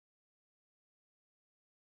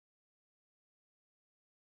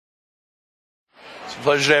It's a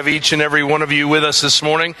pleasure to have each and every one of you with us this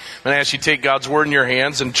morning. I'm going to ask you to take God's Word in your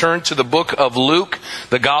hands and turn to the book of Luke,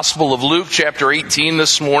 the Gospel of Luke, chapter 18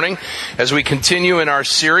 this morning, as we continue in our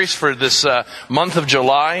series for this month of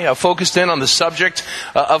July, focused in on the subject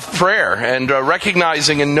of prayer and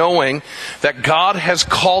recognizing and knowing that God has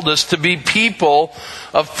called us to be people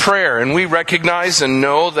of prayer. And we recognize and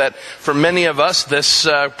know that for many of us, this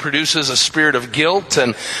produces a spirit of guilt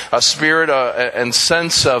and a spirit and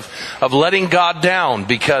sense of letting God down,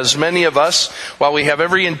 because many of us, while we have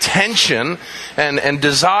every intention and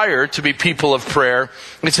desire to be people of prayer,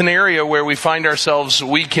 it's an area where we find ourselves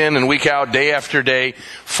week in and week out, day after day,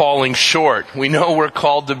 falling short. We know we're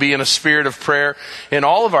called to be in a spirit of prayer in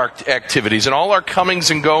all of our activities, in all our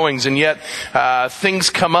comings and goings, and yet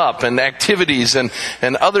things come up and activities and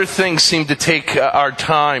other things seem to take our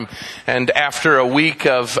time. And after a week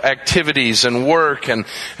of activities and work and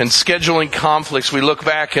scheduling conflicts, we look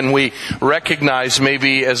back and we recognize,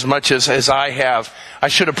 maybe as much as I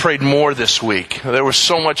should have prayed more this week. There was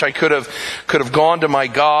so much I could have gone to my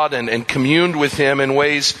God and communed with Him in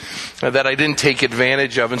ways that I didn't take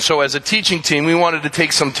advantage of. And so as a teaching team, we wanted to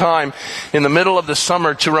take some time in the middle of the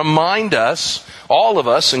summer to remind us, all of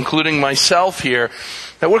us, including myself here,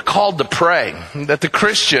 that we're called to pray. That the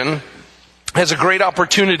Christian has a great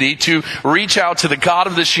opportunity to reach out to the God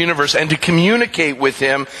of this universe and to communicate with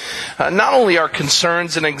Him, not only our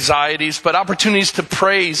concerns and anxieties, but opportunities to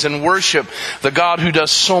praise and worship the God who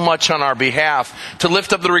does so much on our behalf, to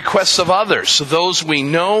lift up the requests of others, those we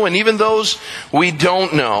know and even those we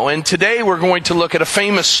don't know. And today we're going to look at a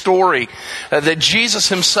famous story that Jesus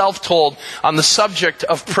Himself told on the subject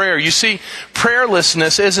of prayer. You see,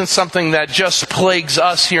 prayerlessness isn't something that just plagues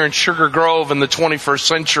us here in Sugar Grove in the 21st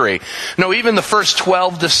century. No, even the first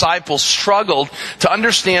 12 disciples struggled to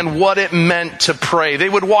understand what it meant to pray. They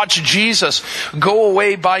would watch Jesus go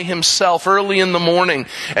away by Himself early in the morning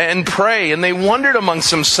and pray, and they wondered amongst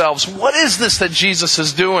themselves, what is this that Jesus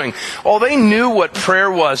is doing? Oh, they knew what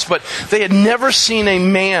prayer was, but they had never seen a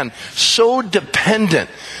man so dependent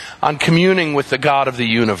on communing with the God of the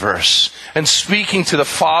universe and speaking to the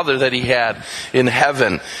Father that He had in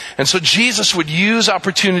heaven. And so Jesus would use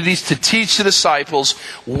opportunities to teach the disciples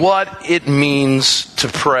what it means to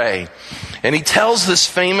pray. And He tells this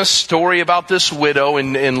famous story about this widow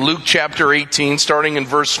in Luke chapter 18, starting in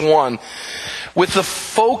verse 1, with the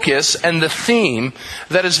focus and the theme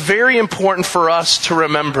that is very important for us to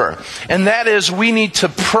remember. And that is, we need to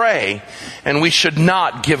pray and we should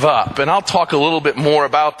not give up. And I'll talk a little bit more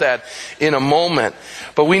about that in a moment.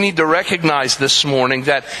 But we need to recognize this morning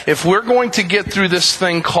that if we're going to get through this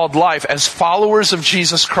thing called life as followers of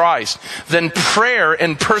Jesus Christ, then prayer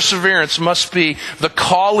and perseverance must be the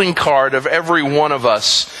calling card of every one of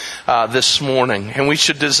us this morning. And we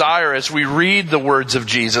should desire, as we read the words of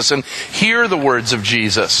Jesus and hear the words of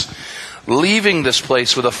Jesus, leaving this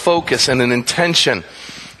place with a focus and an intention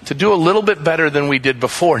to do a little bit better than we did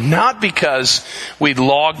before. Not because we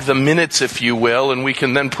log the minutes, if you will, and we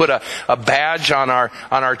can then put a badge on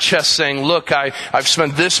our chest saying, look, I've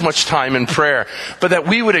spent this much time in prayer. But that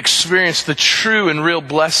we would experience the true and real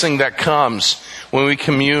blessing that comes when we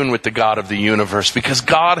commune with the God of the universe. Because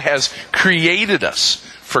God has created us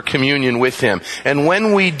for communion with Him. And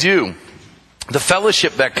when we do, the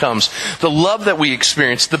fellowship that comes, the love that we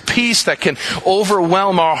experience, the peace that can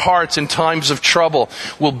overwhelm our hearts in times of trouble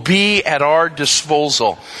will be at our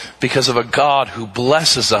disposal because of a God who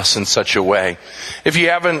blesses us in such a way. If you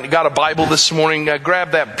haven't got a Bible this morning,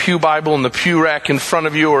 grab that pew Bible in the pew rack in front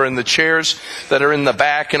of you or in the chairs that are in the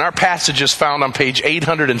back. And our passage is found on page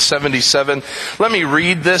 877. Let me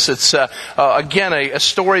read this. It's, again, a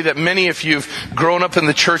story that many of you who've grown up in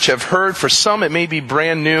the church have heard. For some, it may be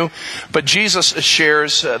brand new. But Jesus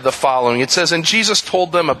shares the following. It says, and Jesus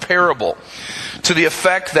told them a parable to the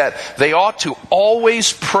effect that they ought to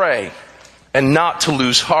always pray and not to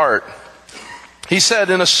lose heart. He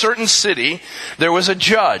said, in a certain city there was a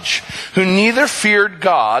judge who neither feared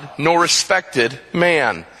God nor respected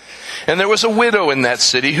man. And there was a widow in that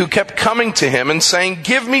city who kept coming to him and saying,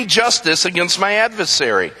 give me justice against my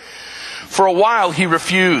adversary. For a while he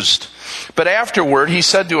refused. But afterward he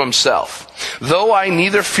said to himself, though I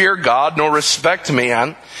neither fear God nor respect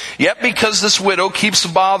man, yet because this widow keeps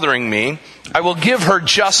bothering me, I will give her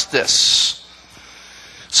justice,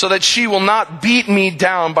 so that she will not beat me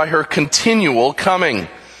down by her continual coming.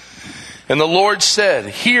 And the Lord said,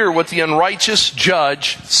 hear what the unrighteous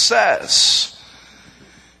judge says.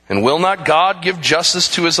 And will not God give justice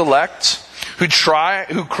to His elect, who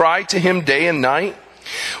cry to Him day and night?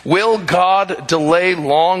 Will God delay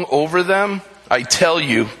long over them? I tell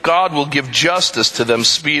you, God will give justice to them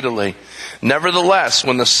speedily. Nevertheless,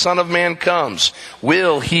 when the Son of Man comes,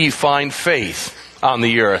 will he find faith on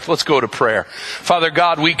the earth? Let's go to prayer. Father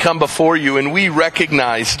God, we come before you and we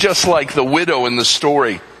recognize, just like the widow in the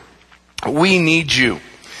story, we need you.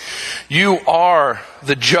 You are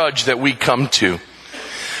the judge that we come to.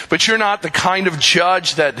 But you're not the kind of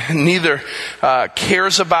judge that neither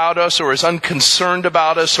cares about us or is unconcerned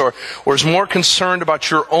about us or is more concerned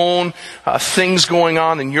about your own things going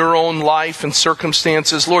on in your own life and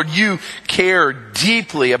circumstances. Lord, you care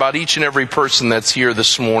deeply about each and every person that's here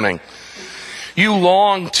this morning. You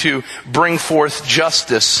long to bring forth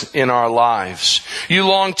justice in our lives. You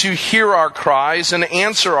long to hear our cries and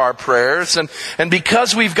answer our prayers. And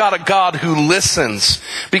because we've got a God who listens,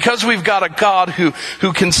 because we've got a God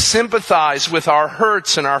who can sympathize with our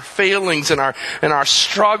hurts and our failings and our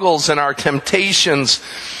struggles and our temptations,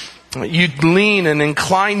 you lean and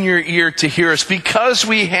incline your ear to hear us. Because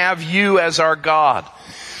we have you as our God,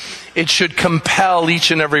 it should compel each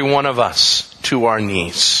and every one of us to our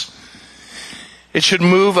knees. It should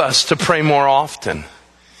move us to pray more often.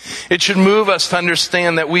 It should move us to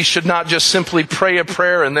understand that we should not just simply pray a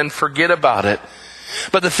prayer and then forget about it.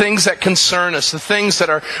 But the things that concern us, the things that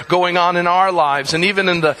are going on in our lives, and even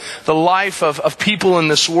in the life of people in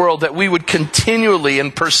this world, that we would continually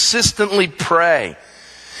and persistently pray.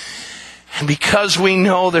 And because we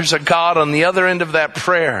know there's a God on the other end of that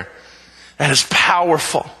prayer that is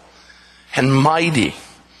powerful and mighty,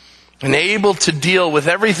 and able to deal with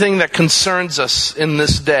everything that concerns us in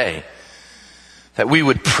this day, that we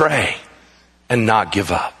would pray and not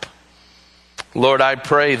give up. Lord, I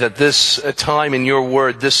pray that this time in your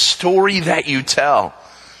word, this story that you tell,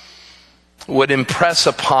 would impress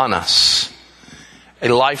upon us a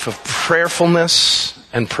life of prayerfulness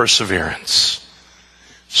and perseverance.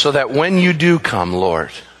 So that when you do come, Lord,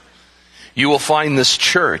 you will find this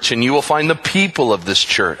church and you will find the people of this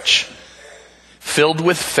church filled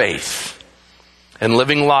with faith and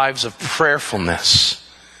living lives of prayerfulness,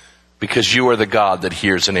 because you are the God that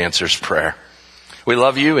hears and answers prayer. We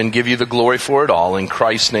love you and give you the glory for it all. In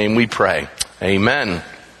Christ's name we pray. Amen.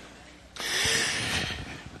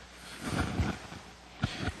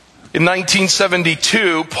 In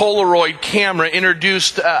 1972, Polaroid camera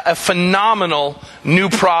introduced a phenomenal new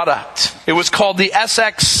product. It was called the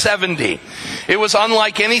SX70. It was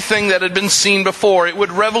unlike anything that had been seen before. It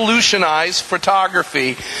would revolutionize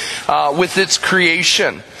photography with its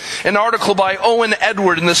creation. An article by Owen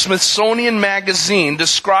Edward in the Smithsonian Magazine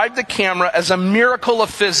described the camera as a miracle of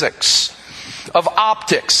physics, of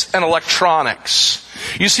optics and electronics.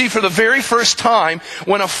 You see, for the very first time,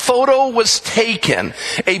 when a photo was taken,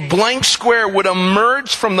 a blank square would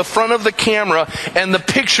emerge from the front of the camera and the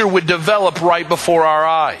picture would develop right before our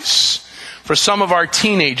eyes. For some of our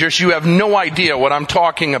teenagers, you have no idea what I'm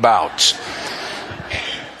talking about.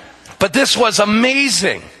 But this was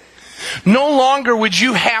amazing. No longer would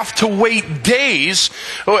you have to wait days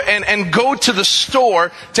and go to the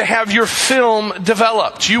store to have your film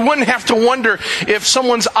developed. You wouldn't have to wonder if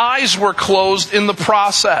someone's eyes were closed in the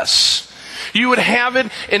process. You would have it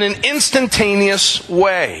in an instantaneous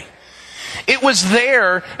way. It was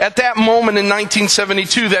there at that moment in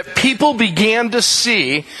 1972 that people began to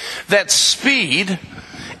see that speed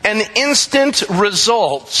and instant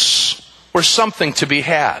results were something to be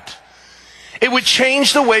had. It would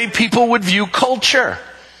change the way people would view culture.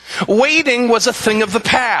 Waiting was a thing of the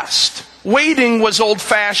past. Waiting was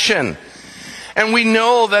old-fashioned. And we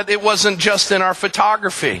know that it wasn't just in our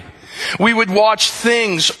photography. We would watch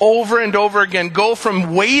things over and over again go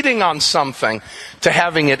from waiting on something to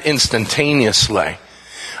having it instantaneously.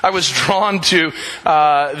 I was drawn to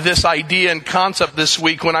this idea and concept this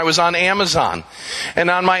week when I was on Amazon. And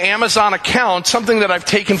on my Amazon account, something that I've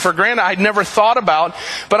taken for granted, I'd never thought about,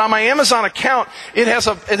 but on my Amazon account, it has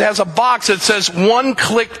a box that says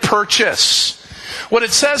one-click purchase. What it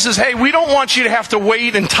says is, hey, we don't want you to have to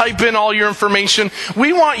wait and type in all your information.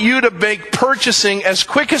 We want you to make purchasing as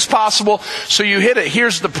quick as possible, so you hit it.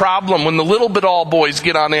 Here's the problem. When the little Bedall boys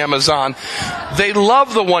get on Amazon, they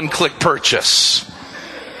love the one-click purchase.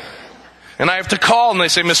 And I have to call and they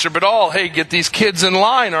say, Mr. Bedall, hey, get these kids in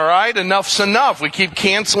line, all right? Enough's enough. We keep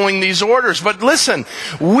canceling these orders. But listen,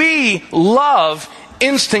 we love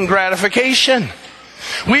instant gratification.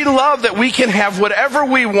 We love that we can have whatever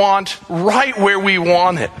we want right where we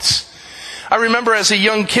want it. I remember as a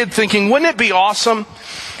young kid thinking, wouldn't it be awesome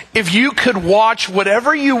if you could watch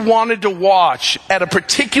whatever you wanted to watch at a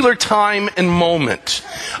particular time and moment?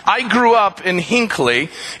 I grew up in Hinckley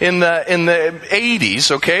in the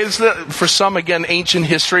 80s, okay? For some, again, ancient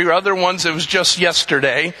history. Or other ones, it was just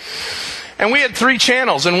yesterday. And we had 3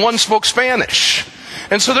 channels, and one spoke Spanish.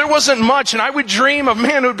 And so there wasn't much, and I would dream of,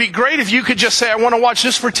 man, it would be great if you could just say, I want to watch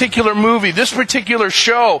this particular movie, this particular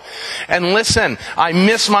show. And listen, I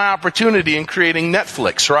miss my opportunity in creating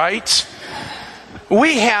Netflix, right?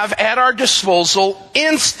 We have at our disposal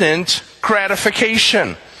instant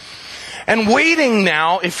gratification. And waiting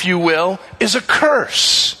now, if you will, is a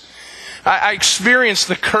curse. I experienced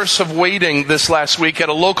the curse of waiting this last week at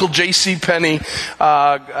a local JCPenney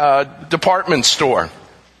department store.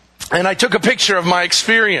 And I took a picture of my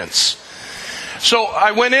experience. So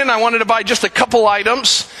I went in, I wanted to buy just a couple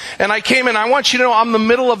items, and I came in. I want you to know I'm in the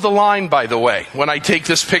middle of the line, by the way, when I take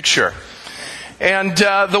this picture. And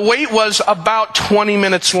the wait was about 20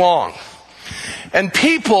 minutes long. And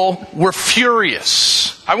people were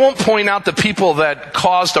furious. I won't point out the people that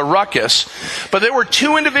caused a ruckus, but there were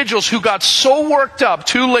 2 individuals who got so worked up,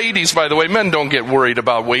 2 ladies, by the way, men don't get worried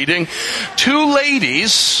about waiting. 2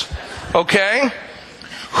 ladies, okay,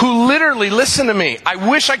 who literally, listen to me, I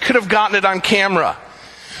wish I could have gotten it on camera,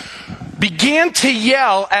 began to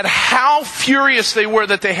yell at how furious they were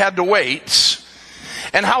that they had to wait,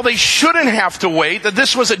 and how they shouldn't have to wait, that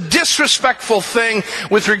this was a disrespectful thing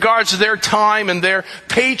with regards to their time and their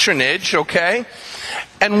patronage, okay?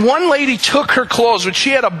 And one lady took her clothes, which she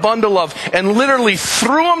had a bundle of, and literally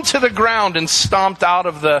threw them to the ground and stomped out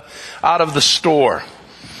of the store.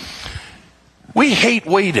 We hate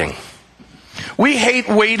waiting. We hate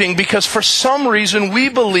waiting because for some reason we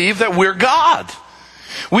believe that we're God.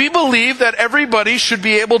 We believe that everybody should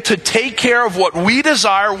be able to take care of what we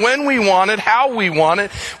desire, when we want it, how we want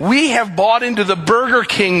it. We have bought into the Burger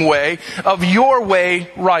King way of your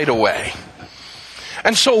way, right away.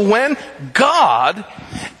 And so when God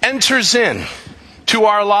enters in to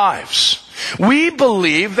our lives, we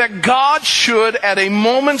believe that God should, at a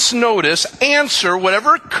moment's notice, answer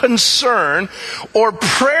whatever concern or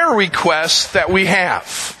prayer request that we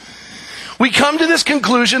have. We come to this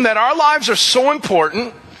conclusion that our lives are so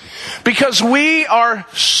important because we are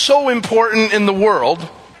so important in the world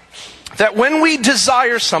that when we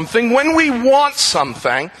desire something, when we want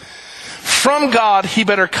something from God, He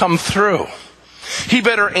better come through. He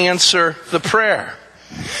better answer the prayer.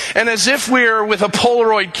 And as if we're with a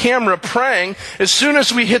Polaroid camera praying, as soon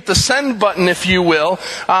as we hit the send button, if you will,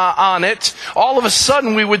 on it, all of a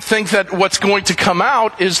sudden we would think that what's going to come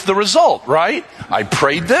out is the result, right? I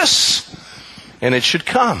prayed this, and it should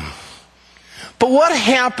come. But what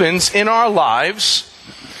happens in our lives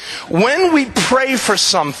when we pray for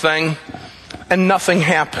something and nothing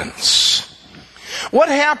happens? What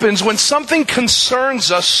happens when something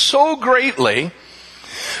concerns us so greatly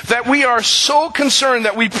that we are so concerned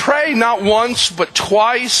that we pray not once, but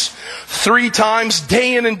twice, 3 times,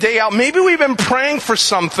 day in and day out? Maybe we've been praying for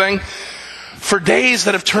something for days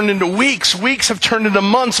that have turned into weeks. Weeks have turned into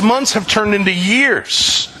months. Months have turned into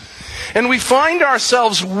years. And we find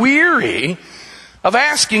ourselves weary of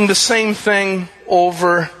asking the same thing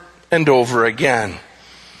over and over again.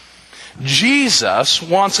 Jesus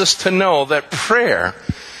wants us to know that prayer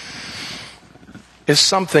is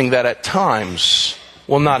something that at times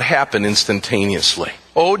will not happen instantaneously.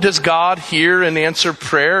 Oh, does God hear and answer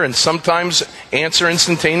prayer and sometimes answer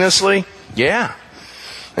instantaneously? Yeah.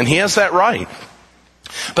 And He has that right.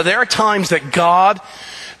 But there are times that God,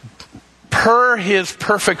 per His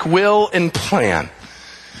perfect will and plan,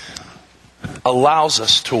 allows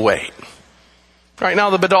us to wait. Right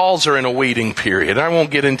now, the Badals are in a waiting period. I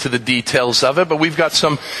won't get into the details of it, but we've got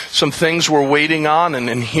some things we're waiting on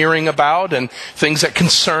and hearing about, and things that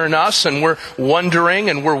concern us, and we're wondering,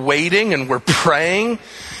 and we're waiting, and we're praying,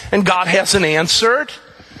 and God hasn't answered.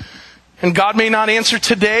 And God may not answer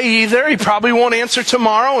today either. He probably won't answer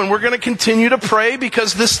tomorrow. And we're going to continue to pray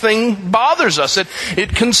because this thing bothers us.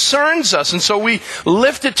 It concerns us. And so we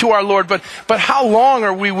lift it to our Lord. But how long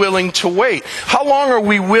are we willing to wait? How long are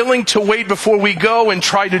we willing to wait before we go and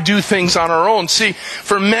try to do things on our own? See,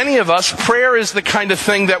 for many of us, prayer is the kind of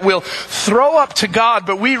thing that we'll throw up to God,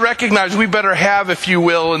 but we recognize we better have, if you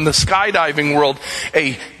will, in the skydiving world,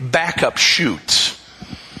 a backup chute.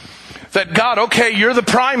 That God, okay, you're the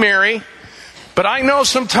primary, but I know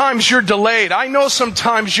sometimes you're delayed. I know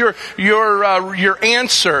sometimes your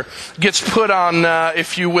answer gets put on,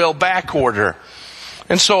 if you will, back order.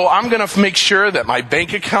 And so I'm going to make sure that my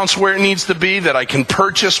bank account's where it needs to be, that I can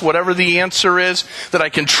purchase whatever the answer is, that I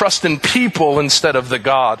can trust in people instead of the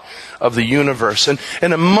God of the universe. And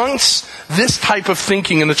amongst this type of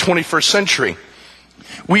thinking in the 21st century,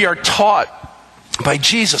 we are taught by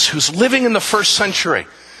Jesus, who's living in the first century.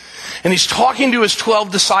 And He's talking to His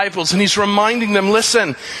 12 disciples, and He's reminding them,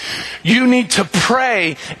 listen, you need to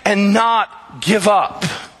pray and not give up.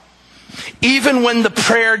 even when the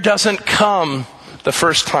prayer doesn't come the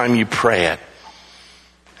first time you pray it.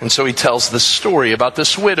 And so he tells this story about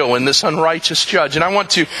this widow and this unrighteous judge. And I want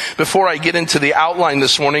to, before I get into the outline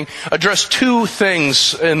this morning, address two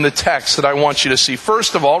things in the text that I want you to see.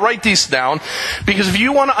 First of all, write these down, because if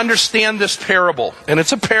you want to understand this parable, and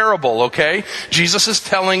it's a parable, okay? Jesus is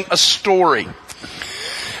telling a story.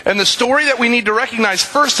 And the story that we need to recognize,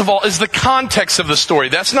 first of all, is the context of the story.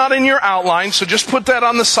 That's not in your outline, so just put that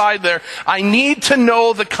on the side there. I need to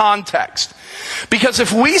know the context. Because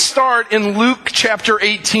if we start in Luke chapter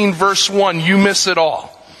 18, verse 1, you miss it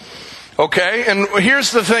all. Okay? And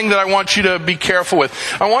here's the thing that I want you to be careful with.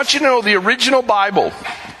 I want you to know the original Bible.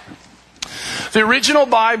 The original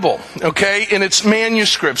Bible, okay, in its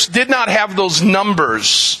manuscripts, did not have those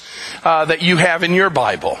numbers that you have in your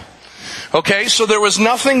Bible. Okay, so there was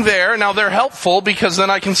nothing there. Now they're helpful because then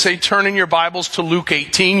I can say turn in your Bibles to Luke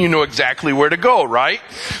 18. You know exactly where to go, right?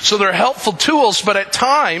 So they're helpful tools, but at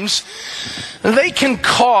times they can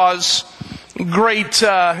cause great,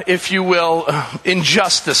 if you will,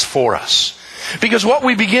 injustice for us. Because what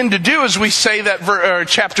we begin to do is we say that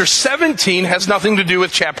chapter 17 has nothing to do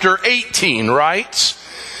with chapter 18, right?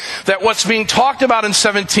 That what's being talked about in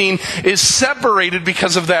 17 is separated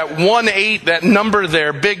because of that 1-8, that number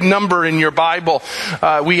there, big number in your Bible.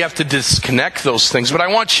 We have to disconnect those things. But I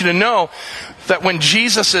want you to know that when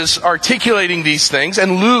Jesus is articulating these things,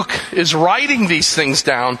 and Luke is writing these things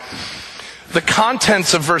down, the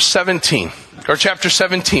contents of verse 17, or chapter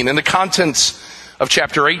 17, and the contents of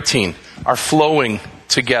chapter 18 are flowing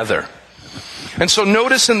together. And so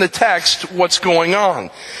notice in the text what's going on.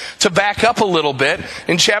 To back up a little bit,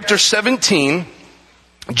 in chapter 17,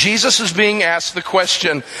 Jesus is being asked the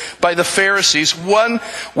question by the Pharisees, when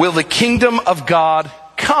will the kingdom of God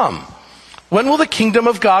come? When will the kingdom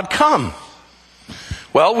of God come?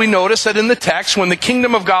 Well, we notice that in the text, when the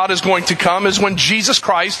kingdom of God is going to come is when Jesus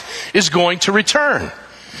Christ is going to return.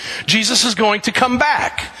 Jesus is going to come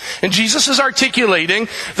back. And Jesus is articulating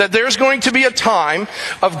that there's going to be a time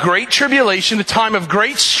of great tribulation, a time of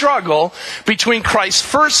great struggle between Christ's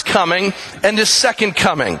first coming and his second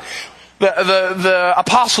coming. The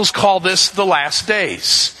apostles call this the last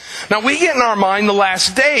days. Now we get in our mind the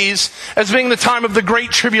last days as being the time of the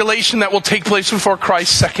great tribulation that will take place before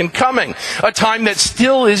Christ's second coming. A time that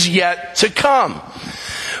still is yet to come.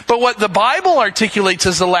 But what the Bible articulates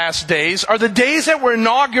as the last days are the days that were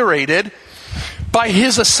inaugurated by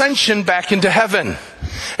his ascension back into heaven.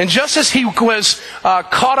 And just as he was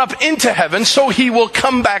caught up into heaven, so he will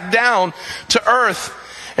come back down to earth.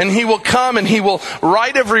 And he will come and he will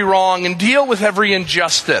right every wrong and deal with every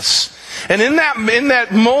injustice. And in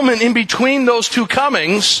that moment in between those two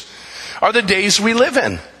comings are the days we live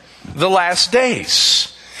in. The last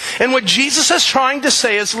days. And what Jesus is trying to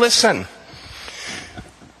say is, listen,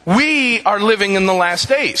 we are living in the last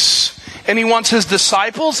days. And he wants his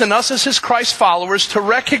disciples and us as his Christ followers to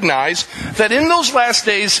recognize that in those last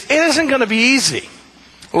days, it isn't going to be easy.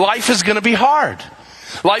 Life is going to be hard.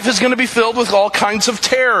 Life is going to be filled with all kinds of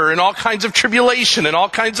terror and all kinds of tribulation and all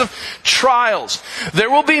kinds of trials. There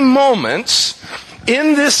will be moments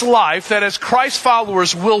in this life that as Christ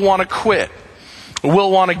followers we'll want to quit.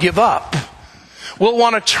 We'll want to give up. We'll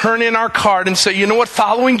want to turn in our card and say, you know what,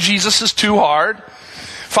 following Jesus is too hard.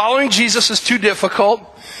 Following Jesus is too difficult.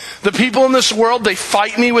 The people in this world, they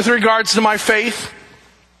fight me with regards to my faith.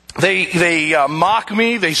 They mock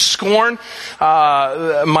me. They scorn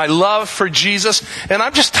my love for Jesus. And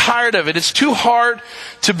I'm just tired of it. It's too hard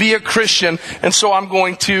to be a Christian. And so I'm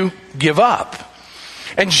going to give up.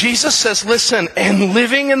 And Jesus says, listen, and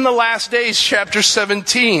living in the last days, chapter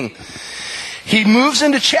 17, he moves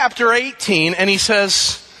into chapter 18 and he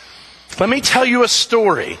says, let me tell you a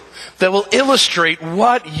story that will illustrate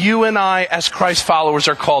what you and I as Christ followers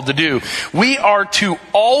are called to do. We are to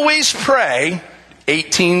always pray,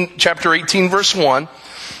 chapter 18, verse 1,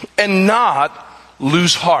 and not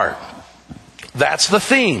lose heart. That's the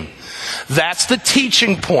theme. That's the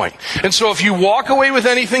teaching point. And so if you walk away with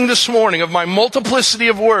anything this morning of my multiplicity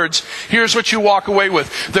of words, here's what you walk away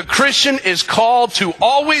with. The Christian is called to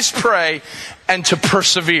always pray and to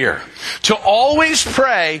persevere. To always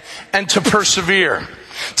pray and to persevere.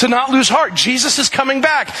 To not lose heart. Jesus is coming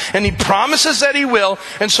back and he promises that he will.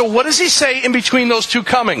 And so what does he say in between those two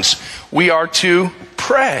comings? We are to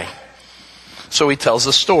pray. So he tells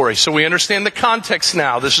the story. So we understand the context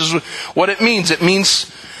now. This is what it means. It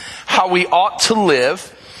means how we ought to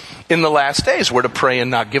live in the last days. We're to pray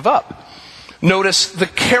and not give up. Notice the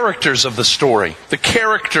characters of the story. The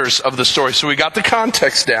characters of the story. So we got the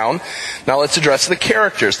context down. Now let's address the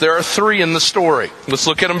characters. There are three in the story. Let's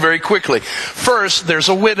look at them very quickly. First, there's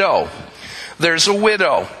a widow. there's a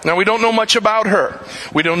widow. Now, we don't know much about her.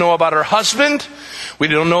 We don't know about her husband. We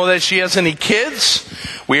don't know that she has any kids.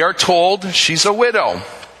 We are told she's a widow.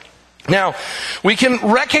 Now, we can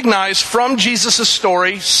recognize from Jesus'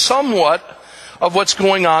 story somewhat of what's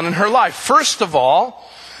going on in her life. First of all,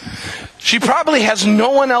 she probably has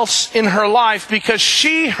no one else in her life because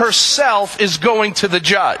she herself is going to the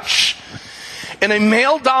judge. In a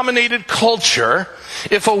male-dominated culture,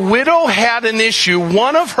 if a widow had an issue,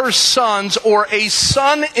 one of her sons or a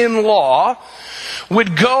son-in-law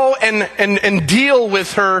would go and deal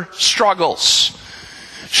with her struggles.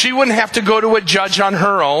 She wouldn't have to go to a judge on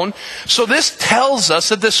her own. So this tells us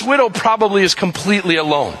that this widow probably is completely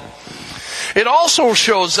alone. It also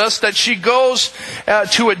shows us that she goes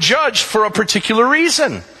to a judge for a particular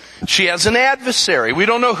reason. She has an adversary. We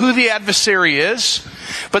don't know who the adversary is,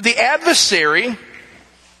 but the adversary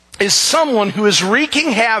is someone who is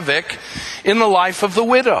wreaking havoc in the life of the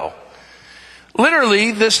widow.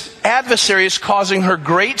 Literally, this adversary is causing her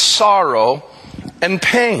great sorrow and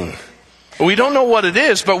pain. We don't know what it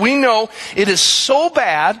is, but we know it is so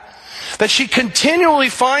bad that she continually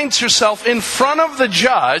finds herself in front of the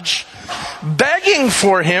judge, begging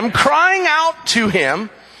for him, crying out to him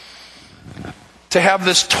to have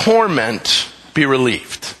this torment be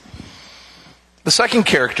relieved. The second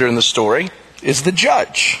character in the story is the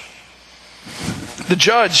judge. The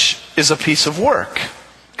judge is a piece of work.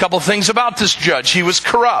 A couple of things about this judge. He was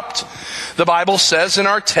corrupt. The Bible says in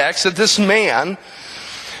our text that this man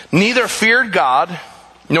neither feared God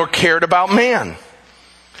nor cared about man.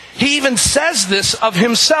 He even says this of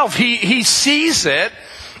himself. He sees it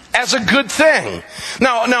as a good thing.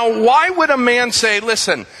 Now, why would a man say,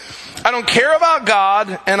 listen, I don't care about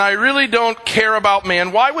God and I really don't care about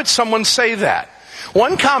man? Why would someone say that?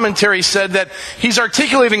 One commentary said that he's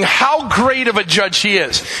articulating how great of a judge he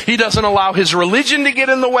is. He doesn't allow his religion to get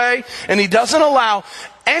in the way, and he doesn't allow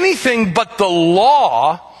anything but the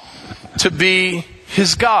law to be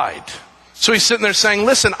his guide. So he's sitting there saying,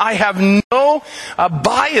 listen, I have no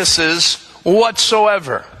biases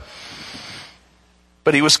whatsoever.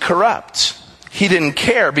 But he was corrupt. He didn't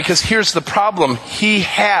care, because here's the problem. He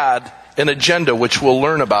had an agenda, which we'll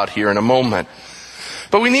learn about here in a moment.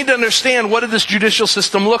 But we need to understand, what did this judicial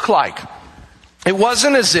system look like? It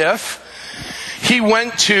wasn't as if he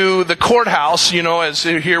went to the courthouse, as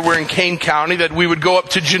here we're in Kane County, that we would go up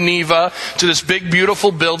to Geneva, to this big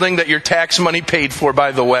beautiful building that your tax money paid for,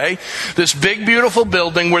 by the way. This big beautiful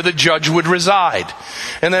building where the judge would reside.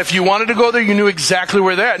 And that if you wanted to go there, you knew exactly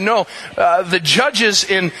where they're at. No, the judges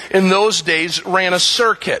in those days ran a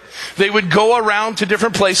circuit. They would go around to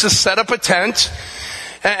different places, set up a tent,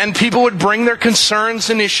 and people would bring their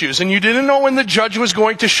concerns and issues. And you didn't know when the judge was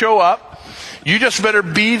going to show up. You just better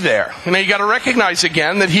be there. Now you got to recognize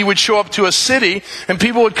again that he would show up to a city and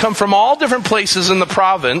people would come from all different places in the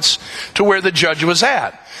province to where the judge was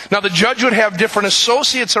at. Now the judge would have different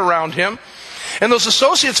associates around him. And those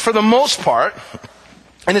associates, for the most part,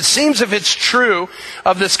 and it seems if it's true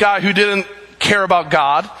of this guy who didn't care about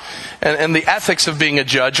God and the ethics of being a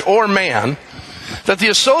judge or man, that the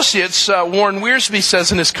associates, Warren Wiersbe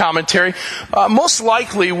says in his commentary, most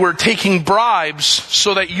likely were taking bribes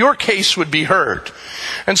so that your case would be heard.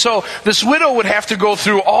 And so this widow would have to go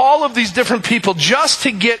through all of these different people just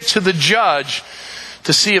to get to the judge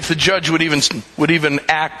to see if the judge would even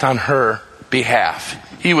act on her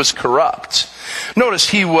behalf. He was corrupt. Notice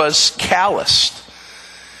he was calloused.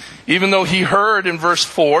 Even though he heard in verse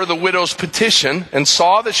 4 the widow's petition and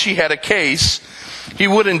saw that she had a case, he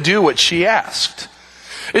wouldn't do what she asked.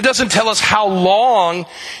 It doesn't tell us how long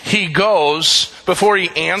he goes before he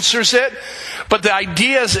answers it. But the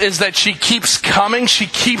idea is that she keeps coming, she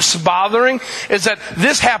keeps bothering, is that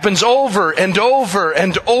this happens over and over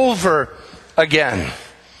and over again.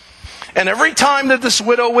 And every time that this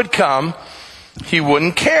widow would come, he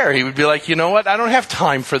wouldn't care. He would be like, you know what, I don't have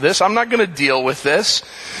time for this. I'm not going to deal with this.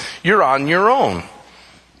 You're on your own.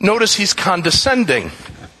 Notice he's condescending.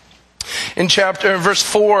 In verse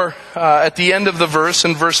 4, at the end of the verse,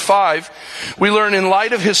 in verse 5, we learn in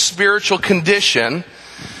light of his spiritual condition,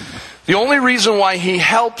 the only reason why he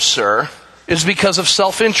helps her is because of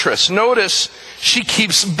self-interest. Notice she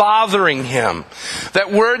keeps bothering him.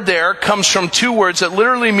 That word there comes from two words that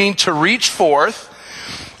literally mean to reach forth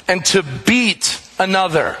and to beat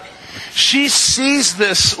another. She sees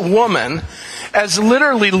this woman as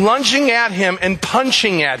literally lunging at him and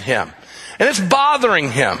punching at him. And it's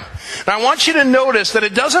bothering him. And I want you to notice that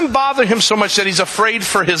it doesn't bother him so much that he's afraid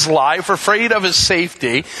for his life, afraid of his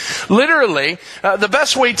safety. Literally, the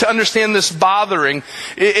best way to understand this bothering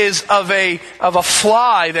is of a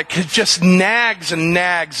fly that just nags and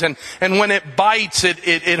nags. And when it bites,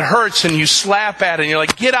 it hurts and you slap at it and you're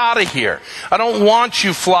like, get out of here. I don't want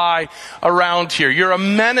you, fly, around here. You're a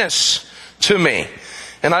menace to me.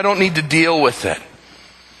 And I don't need to deal with it.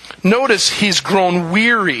 Notice he's grown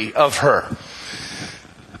weary of her.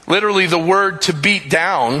 Literally, the word to beat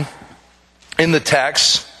down in the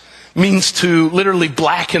text means to literally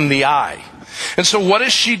blacken the eye. And so what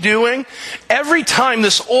is she doing? Every time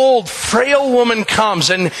this old, frail woman comes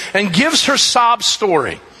and gives her sob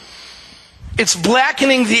story, it's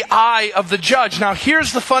blackening the eye of the judge. Now,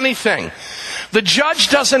 here's the funny thing. The judge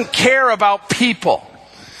doesn't care about people,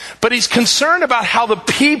 but he's concerned about how the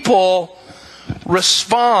people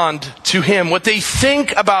respond to him, what they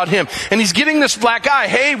think about him. And he's getting this black eye.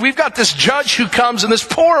 Hey, we've got this judge who comes, and this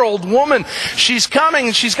poor old woman, she's coming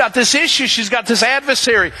and she's got this issue, she's got this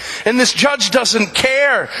adversary, and this judge doesn't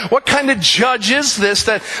care. What kind of judge is this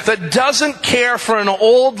that doesn't care for an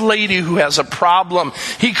old lady who has a problem?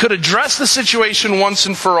 He could address the situation once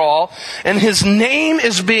and for all, and his name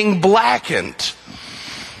is being blackened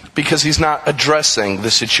because he's not addressing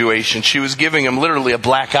the situation. She was giving him literally a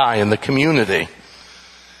black eye in the community.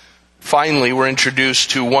 Finally, we're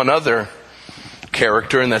introduced to one other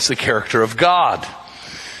character, and that's the character of God.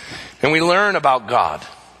 And we learn about God.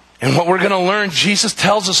 And what we're going to learn, Jesus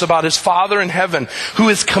tells us about his Father in heaven, who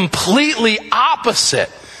is completely opposite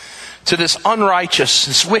to this unrighteous,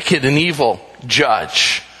 this wicked and evil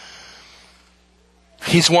judge.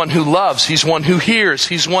 He's one who loves. He's one who hears.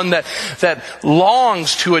 He's one that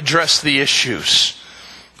longs to address the issues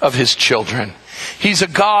of his children. He's a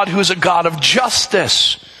God who is a God of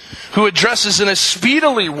justice, who addresses in a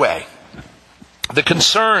speedily way the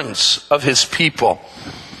concerns of his people.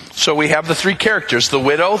 So we have the three characters, the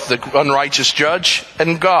widow, the unrighteous judge,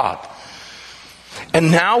 and God.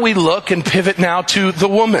 And now we look and pivot now to the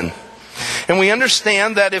woman. And we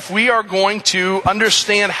understand that if we are going to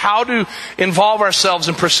understand how to involve ourselves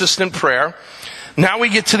in persistent prayer, now we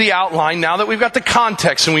get to the outline. Now that we've got the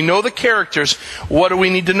context and we know the characters, what do we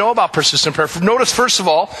need to know about persistent prayer? Notice, first of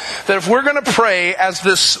all, that if we're going to pray as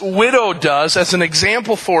this widow does, as an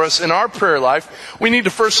example for us in our prayer life, we need to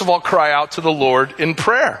first of all cry out to the Lord in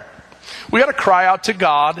prayer. We got to cry out to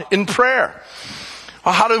God in prayer.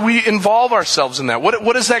 Well, how do we involve ourselves in that?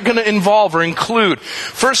 What is that going to involve or include?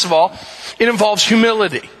 First of all, it involves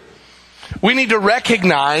humility. We need to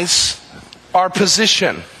recognize our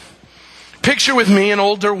position. Picture with me an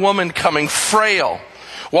older woman coming, frail,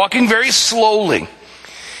 walking very slowly.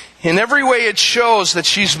 In every way it shows that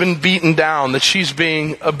she's been beaten down, that she's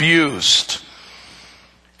being abused.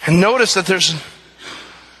 And notice that there's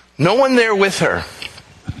no one there with her.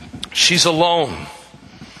 She's alone.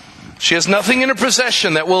 She has nothing in her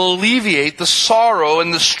possession that will alleviate the sorrow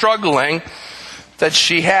and the struggling that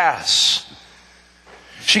she has.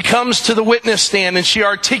 She comes to the witness stand and she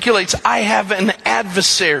articulates, I have an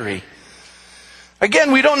adversary.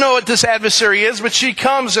 Again, we don't know what this adversary is, but she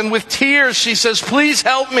comes and with tears she says, please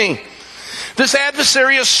help me. This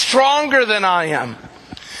adversary is stronger than I am.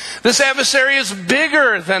 This adversary is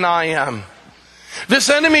bigger than I am. This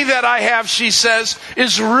enemy that I have, she says,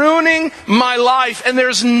 is ruining my life, and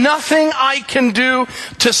there's nothing I can do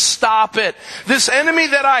to stop it. This enemy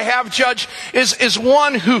that I have, Judge, is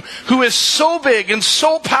one who is so big and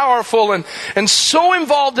so powerful and so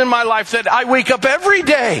involved in my life that I wake up every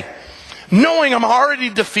day knowing I'm already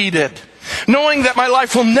defeated, knowing that my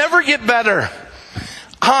life will never get better.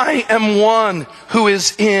 I am one who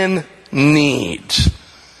is in need.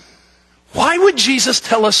 Why would Jesus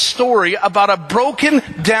tell a story about a broken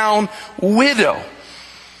down widow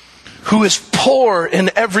who is poor in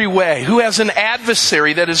every way, who has an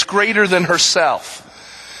adversary that is greater than herself?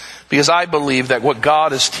 Because I believe that what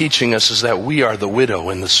God is teaching us is that we are the widow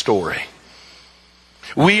in the story.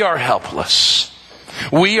 We are helpless.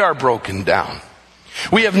 We are broken down.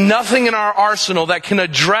 We have nothing in our arsenal that can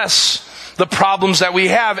address the problems that we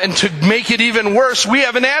have. And to make it even worse, we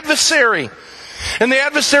have an adversary. And the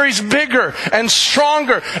adversary's bigger and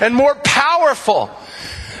stronger and more powerful.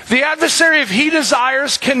 The adversary, if he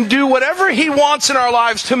desires, can do whatever he wants in our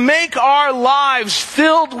lives to make our lives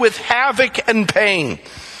filled with havoc and pain.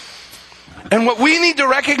 And what we need to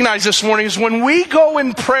recognize this morning is when we go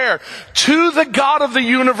in prayer to the God of the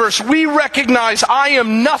universe, we recognize I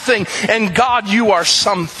am nothing and God, you are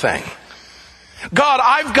something. God,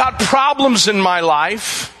 I've got problems in my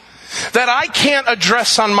life. that I can't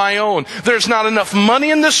address on my own. There's not enough money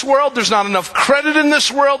in this world. There's not enough credit in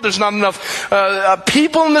this world. There's not enough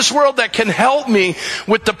people in this world that can help me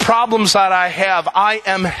with the problems that I have. I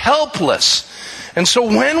am helpless. And so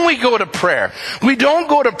when we go to prayer, we don't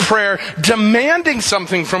go to prayer demanding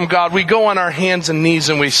something from God. We go on our hands and knees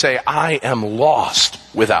and we say, I am lost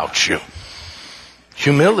without you.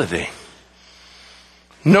 Humility.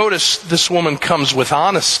 Notice this woman comes with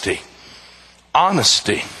honesty.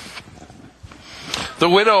 Honesty. The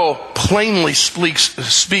widow plainly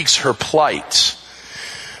speaks her plight.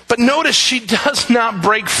 But notice she does not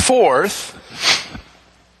break forth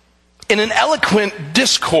in an eloquent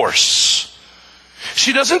discourse.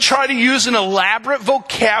 She doesn't try to use an elaborate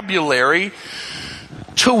vocabulary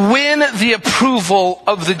to win the approval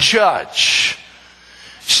of the judge.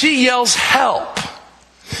 She yells, help.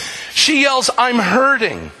 She yells, I'm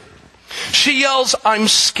hurting. She yells, I'm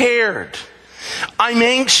scared. I'm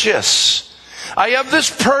anxious. I have this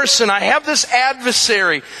person, I have this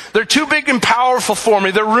adversary. They're too big and powerful for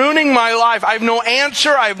me. They're ruining my life. I have no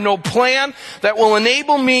answer. I have no plan that will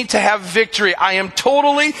enable me to have victory. I am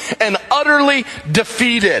totally and utterly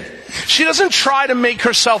defeated. She doesn't try to make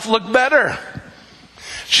herself look better.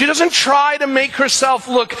 She doesn't try to make herself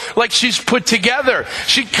look like she's put together.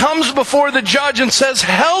 She comes before the judge and says,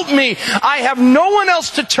 help me. I have no one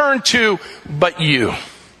else to turn to but you.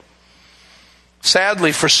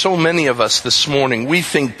 Sadly, for so many of us this morning, we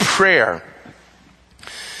think prayer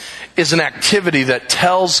is an activity that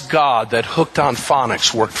tells God that Hooked on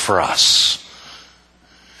Phonics worked for us.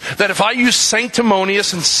 That if I use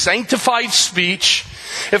sanctimonious and sanctified speech,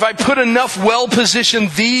 if I put enough well-positioned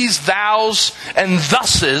these, thous, and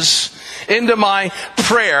thuses into my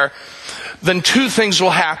prayer, then two things will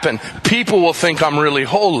happen. People will think I'm really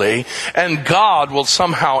holy, and God will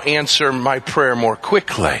somehow answer my prayer more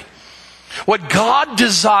quickly. What God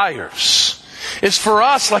desires is for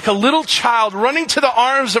us, like a little child, running to the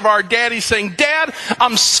arms of our daddy saying, Dad,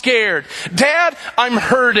 I'm scared. Dad, I'm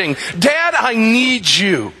hurting. Dad, I need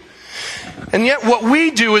you. And yet what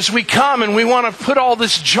we do is we come and we want to put all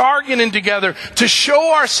this jargon in together to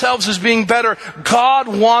show ourselves as being better. God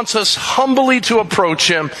wants us humbly to approach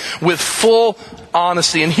Him with full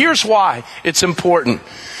honesty. And here's why it's important.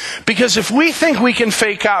 Because if we think we can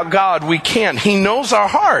fake out God, we can't. He knows our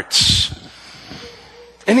hearts.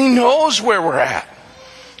 And He knows where we're at.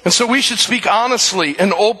 And so we should speak honestly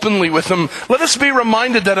and openly with Him. Let us be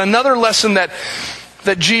reminded that another lesson that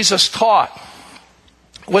Jesus taught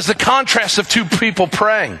was the contrast of two people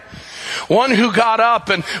praying. One who got up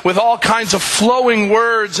and with all kinds of flowing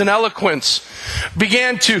words and eloquence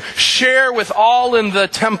began to share with all in the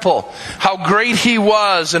temple how great he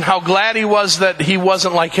was and how glad he was that he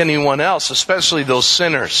wasn't like anyone else, especially those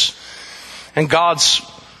sinners. And God's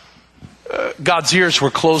ears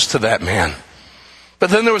were closed to that man. But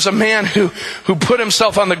then there was a man who put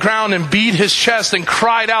himself on the ground and beat his chest and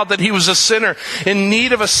cried out that he was a sinner in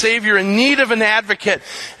need of a Savior, in need of an advocate.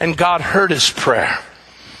 And God heard his prayer.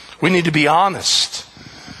 We need to be honest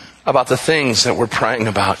about the things that we're praying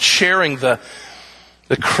about, sharing the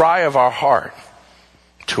cry of our heart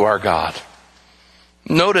to our God.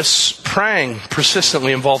 Notice praying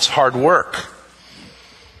persistently involves hard work.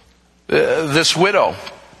 This widow,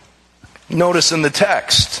 notice in the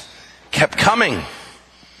text, kept coming.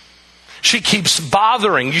 She keeps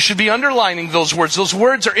bothering. You should be underlining those words. Those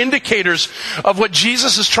words are indicators of what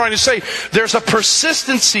Jesus is trying to say. There's a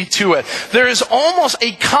persistency to it. There is almost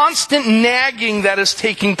a constant nagging that is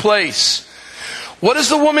taking place. What is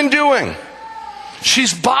the woman doing?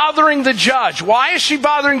 She's bothering the judge. Why is she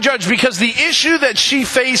bothering the judge? Because the issue that she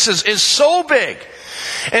faces is so big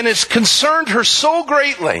and it's concerned her so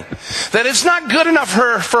greatly that it's not good enough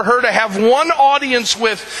for her to have one audience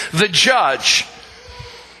with the judge,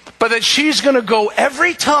 but that she's going to go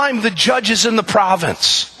every time the judge is in the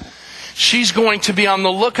province. She's going to be on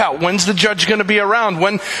the lookout. When's the judge going to be around?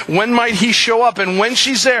 When might he show up? And when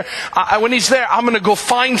he's there, I'm going to go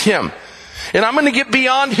find him. And I'm going to get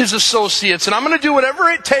beyond his associates. And I'm going to do whatever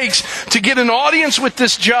it takes to get an audience with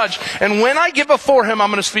this judge. And when I get before him, I'm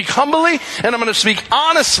going to speak humbly and I'm going to speak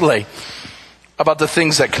honestly about the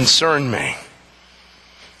things that concern me.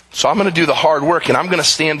 So I'm going to do the hard work and I'm going to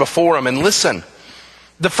stand before him and listen.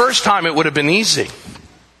 The first time it would have been easy.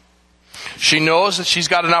 She knows that she's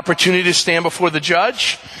got an opportunity to stand before the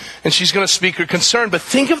judge and she's going to speak her concern. But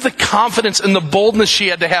think of the confidence and the boldness she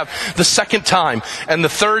had to have the second time and the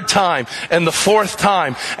third time and the fourth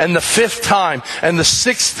time and the fifth time and the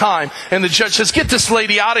sixth time. And the judge says, get this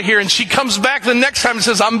lady out of here. And she comes back the next time and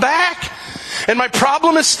says, I'm back. And my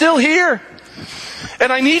problem is still here.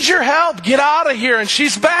 And I need your help. Get out of here. And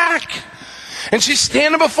she's back. And she's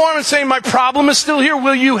standing before him and saying, my problem is still here.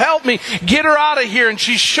 Will you help me? Get her out of here. And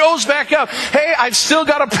she shows back up. Hey, I've still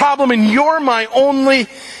got a problem and you're my only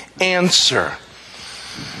answer.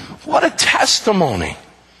 What a testimony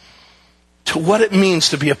to what it means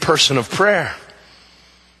to be a person of prayer.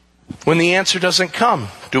 When the answer doesn't come,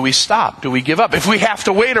 do we stop? Do we give up? If we have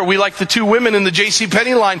to wait, are we like the two women in the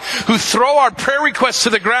JCPenney line who throw our prayer requests to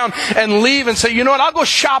the ground and leave and say, you know what, I'll go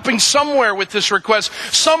shopping somewhere with this request,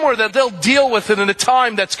 somewhere that they'll deal with it in a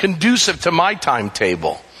time that's conducive to my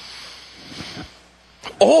timetable?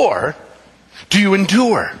 Or do you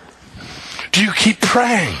endure? Do you keep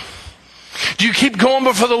praying? Do you keep going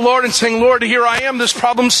before the Lord and saying, Lord, here I am. This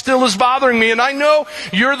problem still is bothering me. And I know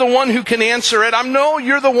you're the one who can answer it. I know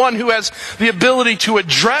you're the one who has the ability to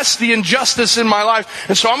address the injustice in my life.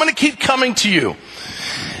 And so I'm going to keep coming to you.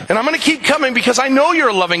 And I'm going to keep coming because I know you're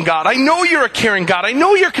a loving God. I know you're a caring God. I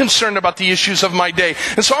know you're concerned about the issues of my day.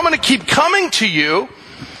 And so I'm going to keep coming to you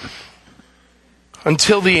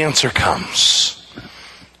until the answer comes.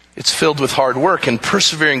 It's filled with hard work, and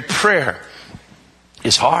persevering prayer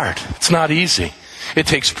is hard. It's not easy. It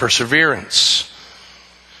takes perseverance.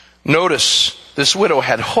 Notice, this widow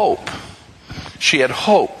had hope. She had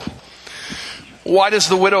hope. Why does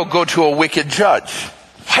the widow go to a wicked judge?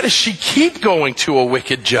 Why does she keep going to a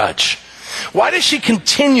wicked judge? Why does she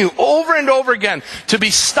continue over and over again to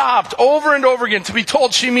be stopped over and over again, to be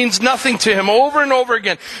told she means nothing to him over and over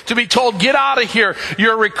again, to be told, get out of here,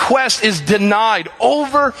 your request is denied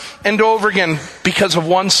over and over again because of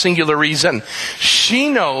one singular reason? She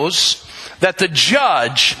knows that the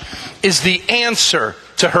judge is the answer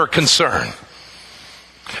to her concern.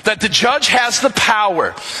 That the judge has the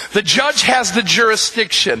power. The judge has the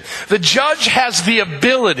jurisdiction. The judge has the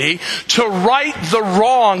ability to right the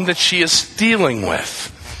wrong that she is dealing with.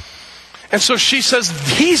 And so she says,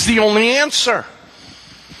 he's the only answer.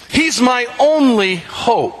 He's my only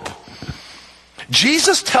hope.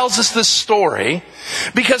 Jesus tells us this story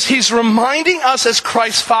because he's reminding us as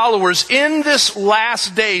Christ followers in this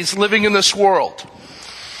last days living in this world,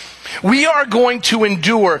 we are going to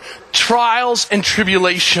endure trials and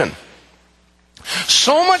tribulation.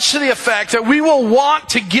 So much to the effect that we will want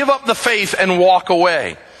to give up the faith and walk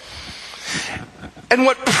away. And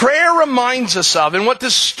what prayer reminds us of, and what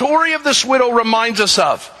the story of this widow reminds us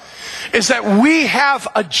of, is that we have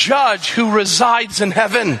a judge who resides in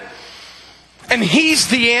heaven. And he's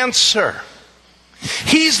the answer.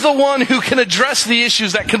 He's the one who can address the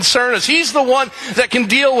issues that concern us. He's the one that can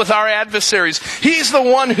deal with our adversaries. He's the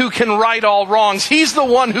one who can right all wrongs. He's the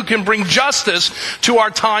one who can bring justice to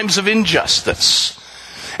our times of injustice.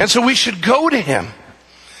 And so we should go to him.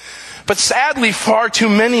 But sadly, far too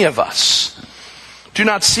many of us do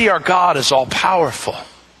not see our God as all-powerful.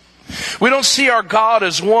 We don't see our God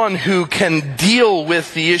as one who can deal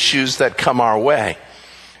with the issues that come our way.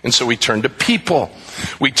 And so we turn to people.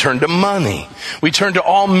 We turn to money. We turn to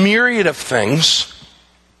all myriad of things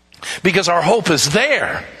because our hope is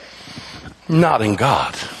there, not in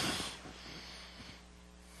God.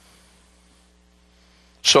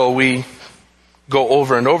 So we go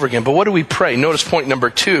over and over again. But what do we pray? Notice point number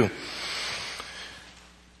 2.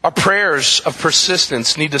 Our prayers of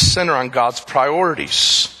persistence need to center on God's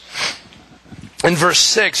priorities. In verse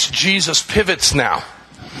 6, Jesus pivots now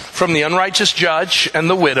from the unrighteous judge and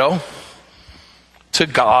the widow to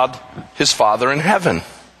God, his Father in heaven,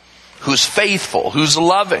 who's faithful, who's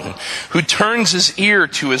loving, who turns his ear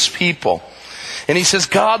to his people. And he says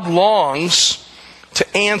God longs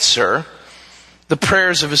to answer the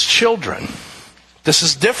prayers of his children. This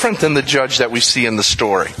is different than the judge that we see in the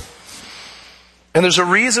story. And there's a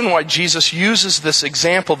reason why Jesus uses this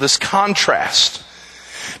example, this contrast.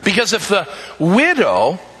 Because if the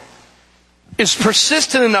widow is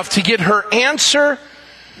persistent enough to get her answer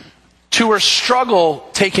to her struggle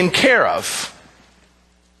taken care of,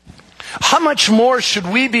 how much more should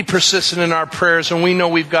we be persistent in our prayers when we know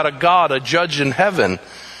we've got a God, a judge in heaven,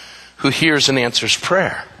 who hears and answers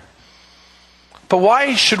prayer? But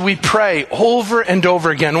why should we pray over and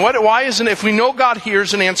over again? Why isn't, if we know God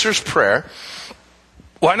hears and answers prayer,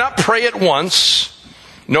 why not pray it once,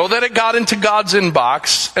 know that it got into God's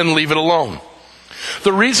inbox, and leave it alone?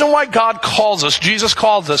 The reason why God calls us, Jesus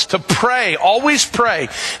calls us to pray, always pray,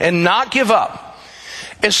 and not give up,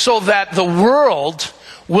 is so that the world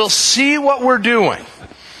will see what we're doing,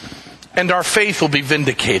 and our faith will be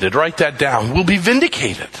vindicated. Write that down. We'll be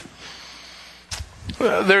vindicated.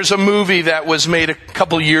 There's a movie that was made a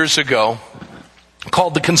couple years ago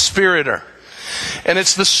called The Conspirator. And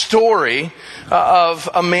it's the story of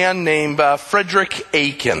a man named Frederick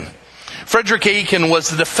Aiken. Frederick Aiken was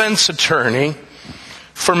the defense attorney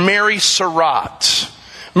for Mary Surratt.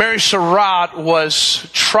 Mary Surratt was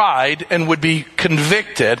tried and would be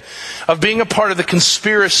convicted of being a part of the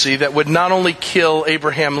conspiracy that would not only kill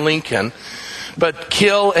Abraham Lincoln, but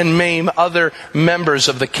kill and maim other members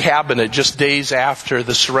of the cabinet just days after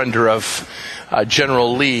the surrender of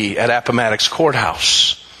General Lee at Appomattox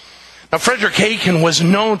Courthouse. Now, Frederick Aiken was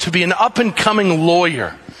known to be an up-and-coming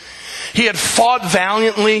lawyer. He had fought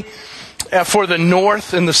valiantly for the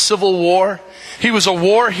North in the Civil War. He was a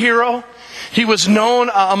war hero. He was known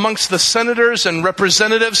amongst the senators and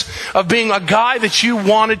representatives of being a guy that you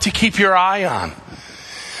wanted to keep your eye on.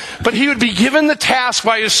 But he would be given the task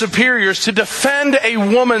by his superiors to defend a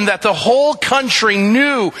woman that the whole country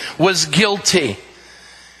knew was guilty.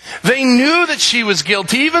 They knew that she was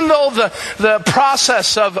guilty, even though the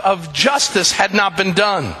process of justice had not been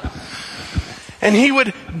done. And he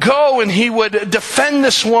would go and he would defend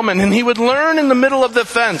this woman, and he would learn in the middle of the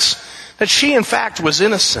defense that she in fact was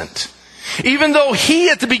innocent. Even though he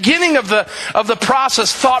at the beginning of the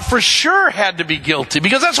process thought for sure had to be guilty,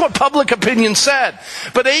 because that's what public opinion said.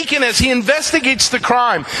 But Aiken, as he investigates the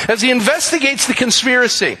crime, as he investigates the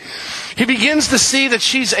conspiracy, he begins to see that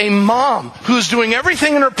she's a mom who's doing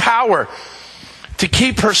everything in her power to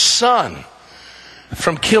keep her son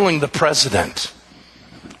from killing the president.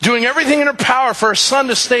 Doing everything in her power for her son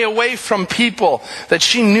to stay away from people that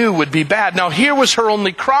she knew would be bad. Now, here was her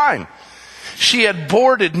only crime. She had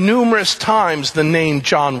boarded numerous times the name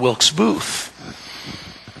John Wilkes Booth.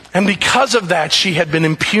 And because of that, she had been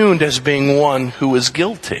impugned as being one who was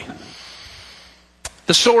guilty.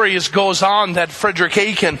 The story goes on that Frederick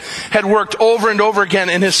Aiken had worked over and over again,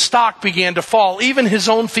 and his stock began to fall. Even his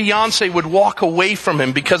own fiancée would walk away from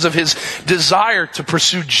him because of his desire to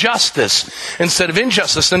pursue justice instead of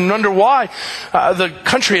injustice. And wonder why. The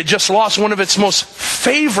country had just lost one of its most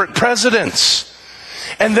favorite presidents.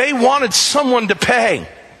 And they wanted someone to pay.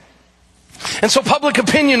 And so public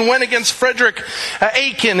opinion went against Frederick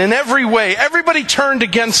Aiken in every way. Everybody turned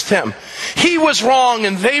against him. He was wrong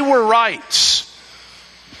and they were right.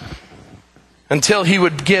 Until he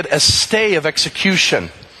would get a stay of execution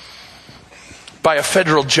by a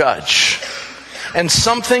federal judge. And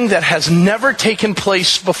something that has never taken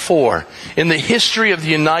place before in the history of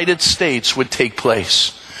the United States would take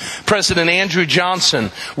place. President Andrew Johnson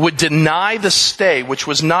would deny the stay, which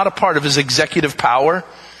was not a part of his executive power,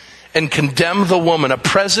 and condemn the woman. A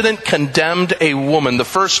president condemned a woman, the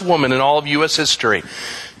first woman in all of U.S. history,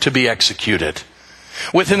 to be executed.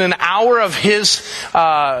 Within an hour of his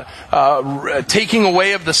taking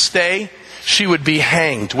away of the stay, she would be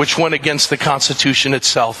hanged, which went against the Constitution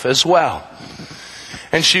itself as well.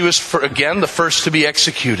 And she was, again, the first to be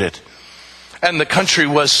executed. And the country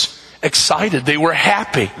was excited. They were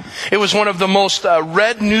happy. It was one of the most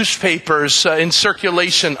read newspapers in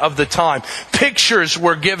circulation of the time. Pictures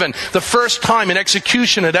were given. The first time an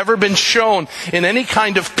execution had ever been shown in any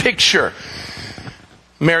kind of picture.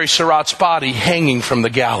 Mary Surratt's body hanging from the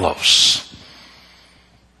gallows.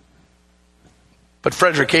 But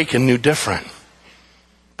Frederick Aiken knew different.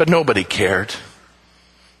 But nobody cared.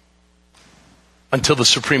 Until the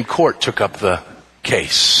Supreme Court took up the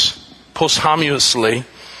case. Posthumously,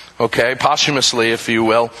 if you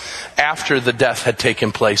will, after the death had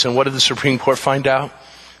taken place. And what did the Supreme Court find out?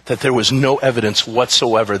 That there was no evidence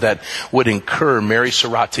whatsoever that would incur Mary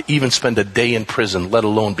Surratt to even spend a day in prison, let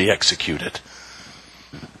alone be executed.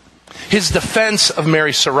 His defense of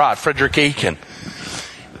Mary Surratt, Frederick Aiken,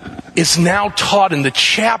 is now taught in the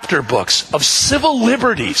chapter books of civil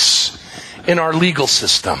liberties in our legal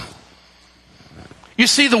system. You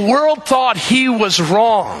see, the world thought he was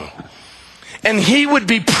wrong. And he would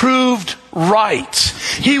be proved right.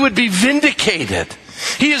 He would be vindicated.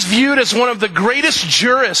 He is viewed as one of the greatest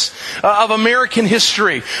jurists of American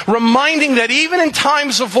history, reminding that even in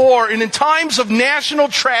times of war and in times of national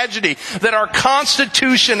tragedy, that our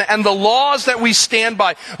Constitution and the laws that we stand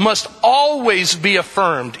by must always be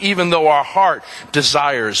affirmed, even though our heart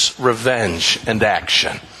desires revenge and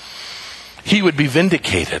action. He would be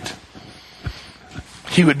vindicated.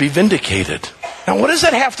 He would be vindicated. Now, what does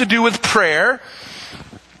that have to do with prayer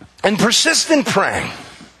and persistent praying?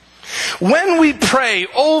 When we pray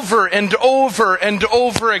over and over and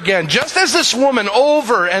over again, just as this woman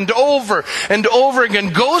over and over and over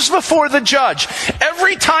again goes before the judge,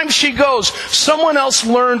 every time she goes, someone else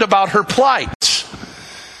learned about her plight.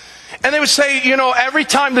 And they would say, every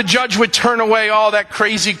time the judge would turn away, that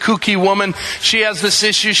crazy kooky woman, she has this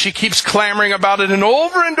issue, she keeps clamoring about it, and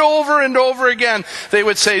over and over and over again, they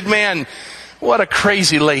would say, man, what a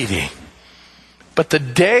crazy lady. But the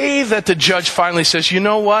day that the judge finally says, you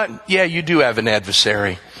know what? Yeah, you do have an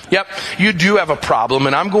adversary. Yep, you do have a problem,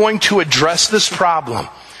 and I'm going to address this problem.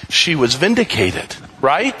 she was vindicated,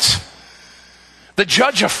 right? The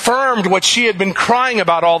judge affirmed what she had been crying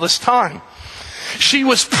about all this time. She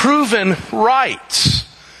was proven right.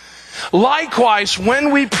 Likewise,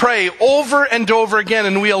 when we pray over and over again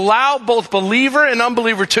and we allow both believer and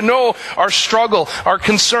unbeliever to know our struggle, our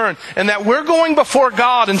concern, and that we're going before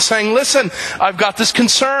God and saying, listen, I've got this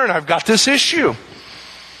concern, I've got this issue.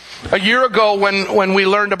 A year ago when we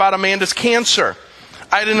learned about Amanda's cancer,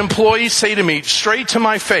 I had an employee say to me, straight to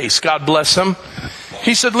my face, God bless him,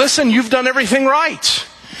 he said, listen, you've done everything right.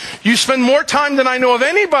 You spend more time than I know of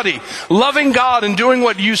anybody loving God and doing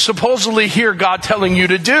what you supposedly hear God telling you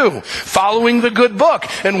to do, following the good book.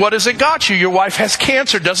 And what has it got you? Your wife has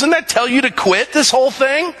cancer. Doesn't that tell you to quit this whole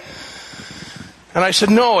thing? And I said,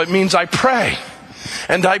 no, it means I pray.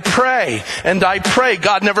 And I pray, and I pray.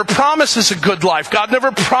 God never promises a good life. God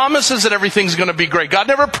never promises that everything's going to be great. God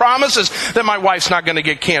never promises that my wife's not going to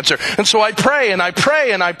get cancer. And so I pray, and I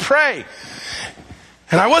pray, and I pray.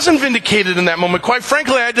 And I wasn't vindicated in that moment. Quite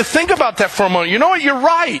frankly, I had to think about that for a moment. You know what? You're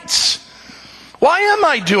right. Why am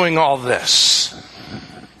I doing all this?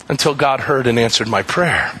 Until God heard and answered my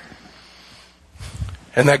prayer.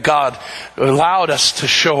 And that God allowed us to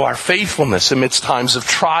show our faithfulness amidst times of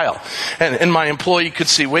trial. And my employee could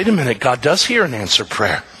see, wait a minute, God does hear and answer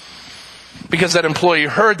prayer. Because that employee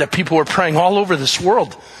heard that people were praying all over this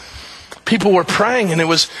world. People were praying, and it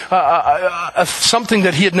was something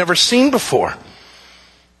that he had never seen before.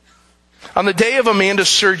 On the day of Amanda's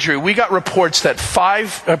surgery, we got reports that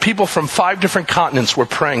people from 5 different continents were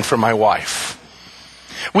praying for my wife.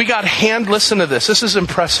 We got listen to this is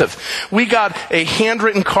impressive. We got a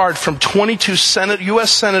handwritten card from 22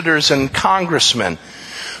 U.S. senators and congressmen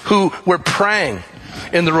who were praying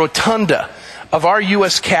in the rotunda of our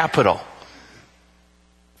U.S. Capitol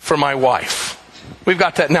for my wife. We've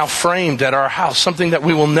got that now framed at our house, something that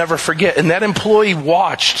we will never forget. And that employee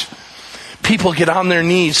watched people get on their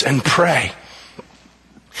knees and pray.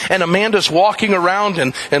 And Amanda's walking around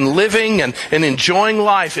and living and enjoying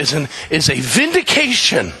life is a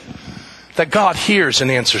vindication that God hears and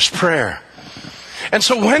answers prayer. And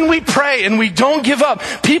so when we pray and we don't give up,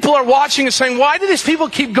 people are watching and saying, why do these people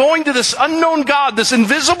keep going to this unknown God, this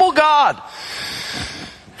invisible God?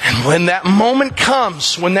 And when that moment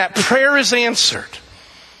comes, when that prayer is answered,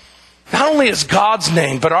 not only is God's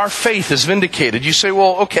name, but our faith is vindicated. You say,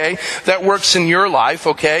 well, okay, that works in your life,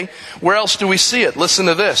 okay. Where else do we see it? Listen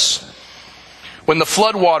to this. When the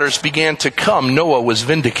floodwaters began to come, Noah was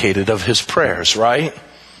vindicated of his prayers, right?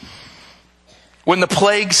 When the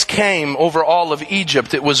plagues came over all of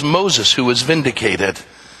Egypt, it was Moses who was vindicated.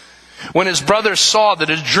 When his brothers saw that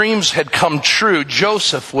his dreams had come true,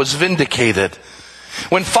 Joseph was vindicated.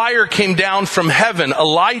 When fire came down from heaven,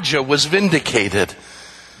 Elijah was vindicated.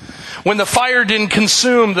 When the fire didn't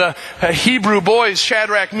consume the Hebrew boys,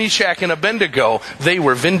 Shadrach, Meshach, and Abednego, they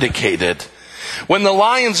were vindicated. When the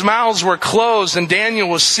lions' mouths were closed and Daniel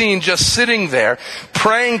was seen just sitting there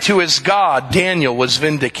praying to his God, Daniel was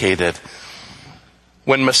vindicated.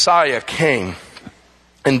 When Messiah came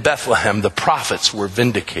in Bethlehem, the prophets were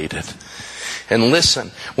vindicated. And listen,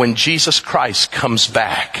 when Jesus Christ comes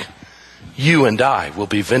back, you and I will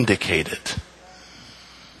be vindicated.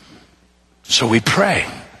 So we pray.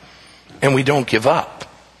 And we don't give up.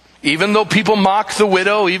 Even though people mocked the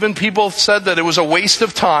widow, even people said that it was a waste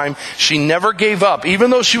of time, she never gave up.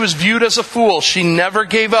 Even though she was viewed as a fool, she never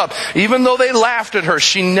gave up. Even though they laughed at her,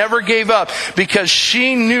 she never gave up. Because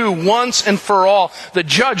she knew once and for all, the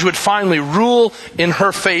judge would finally rule in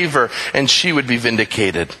her favor and she would be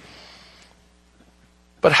vindicated.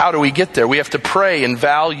 But how do we get there? We have to pray and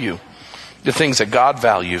value the things that God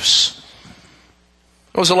values.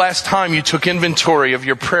 When was the last time you took inventory of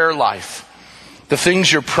your prayer life? The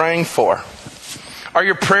things you're praying for. Are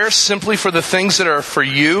your prayers simply for the things that are for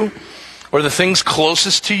you? Or the things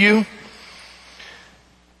closest to you?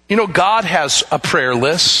 You know, God has a prayer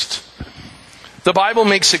list. The Bible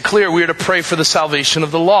makes it clear we are to pray for the salvation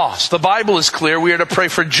of the lost. The Bible is clear we are to pray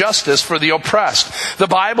for justice for the oppressed. The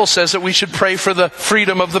Bible says that we should pray for the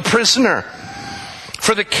freedom of the prisoner.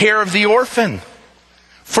 For the care of the orphan.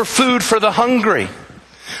 For food for the hungry.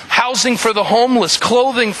 Housing for the homeless,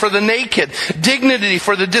 clothing for the naked, dignity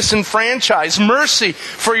for the disenfranchised, mercy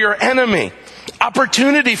for your enemy,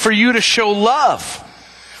 opportunity for you to show love,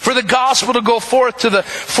 for the gospel to go forth to the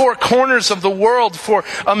 4 corners of the world, for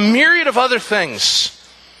a myriad of other things.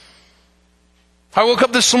 I woke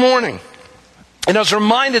up this morning and I was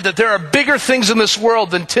reminded that there are bigger things in this world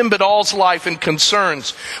than Tim Badal's life and concerns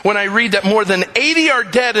when I read that more than 80 are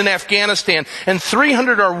dead in Afghanistan and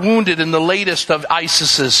 300 are wounded in the latest of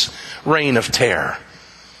ISIS's reign of terror.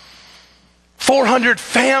 400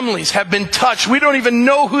 families have been touched. We don't even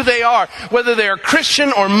know who they are, whether they are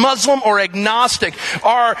Christian or Muslim or agnostic.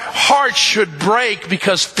 Our hearts should break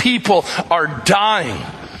because people are dying.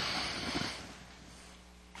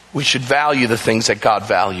 We should value the things that God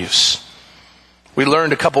values. We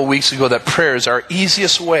learned a couple weeks ago that prayer is our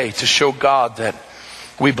easiest way to show God that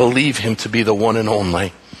we believe Him to be the one and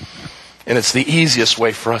only. And it's the easiest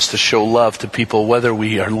way for us to show love to people, whether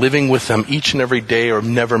we are living with them each and every day or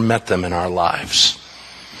never met them in our lives.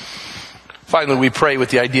 Finally, we pray with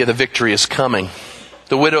the idea the victory is coming.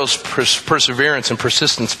 The widow's perseverance and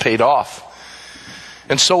persistence paid off.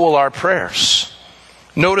 And so will our prayers.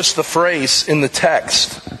 Notice the phrase in the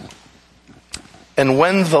text, and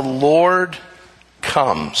when the Lord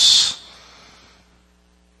comes.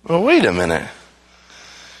 Well, wait a minute.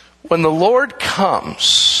 When the Lord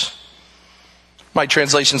comes, my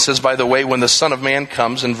translation says, by the way, when the Son of Man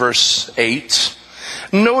comes in verse 8.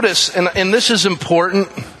 Notice, and this is important,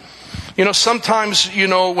 sometimes,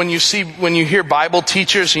 when you hear Bible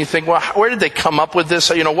teachers and you think, well, where did they come up with this?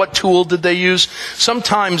 What tool did they use?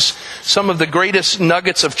 Sometimes some of the greatest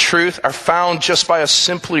nuggets of truth are found just by us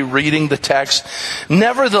simply reading the text.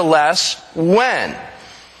 Nevertheless, when.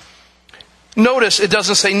 Notice it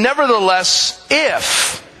doesn't say, nevertheless,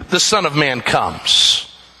 if the Son of Man comes.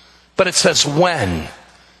 But it says when.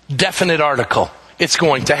 Definite article. It's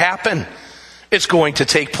going to happen. It's going to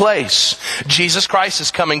take place. Jesus Christ is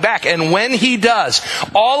coming back. And when He does,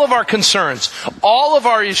 all of our concerns, all of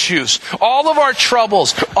our issues, all of our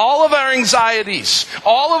troubles, all of our anxieties,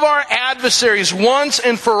 all of our adversaries, once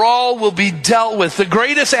and for all will be dealt with. The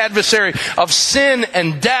greatest adversary of sin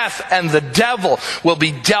and death and the devil will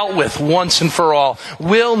be dealt with once and for all.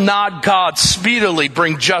 Will not God speedily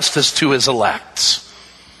bring justice to His elect?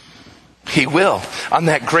 He will on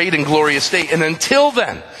that great and glorious day. And until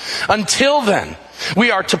then,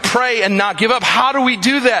 we are to pray and not give up. How do we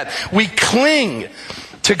do that? We cling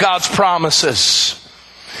to God's promises.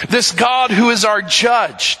 This God who is our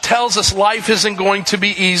judge tells us life isn't going to be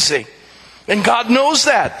easy. And God knows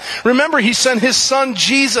that. Remember, He sent His Son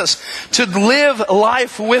Jesus to live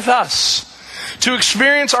life with us, to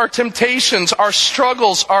experience our temptations, our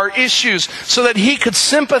struggles, our issues, so that He could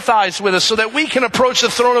sympathize with us, so that we can approach the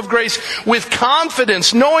throne of grace with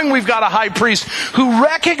confidence, knowing we've got a high priest who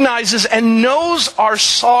recognizes and knows our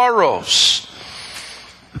sorrows.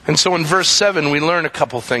 And so in verse 7, we learn a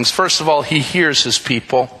couple things. First of all, He hears His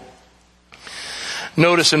people.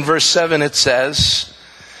 Notice in verse 7 it says,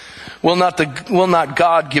 Will not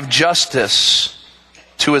God give justice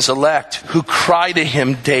to His elect who cry to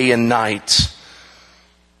Him day and night?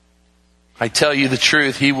 I tell you the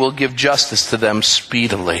truth, He will give justice to them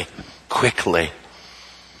speedily, quickly.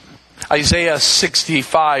 Isaiah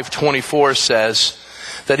 65:24 says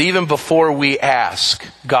that even before we ask,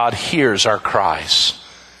 God hears our cries.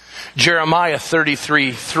 Jeremiah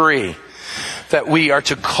 33:3, that we are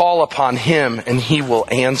to call upon Him and He will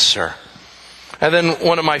answer. And then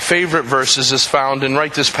one of my favorite verses is found, and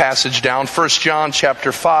write this passage down, 1 John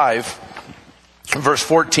chapter 5. Verse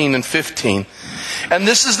 14 and 15. And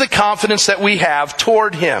this is the confidence that we have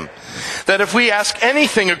toward Him, that if we ask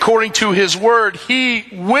anything according to His word, He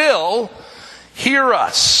will hear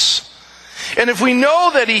us. And if we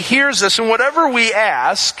know that He hears us in whatever we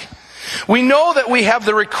ask, we know that we have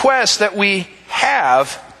the request that we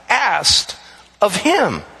have asked of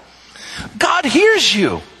Him. God hears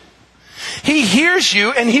you. He hears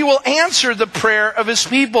you and He will answer the prayer of His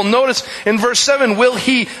people. Notice in verse 7, will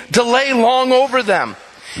He delay long over them?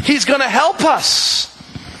 He's going to help us.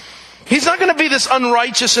 He's not going to be this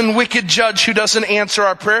unrighteous and wicked judge who doesn't answer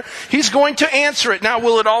our prayer. He's going to answer it. Now,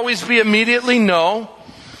 will it always be immediately? No.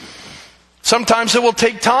 Sometimes it will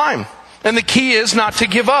take time. And the key is not to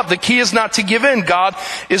give up. The key is not to give in. God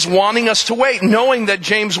is wanting us to wait, knowing that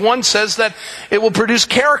James 1 says that it will produce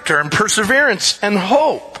character and perseverance and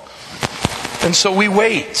hope. And so we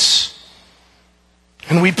wait,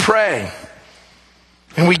 and we pray,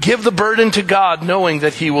 and we give the burden to God, knowing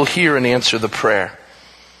that He will hear and answer the prayer.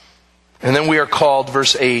 And then we are called,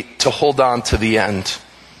 verse 8, to hold on to the end,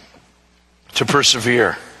 to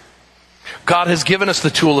persevere. God has given us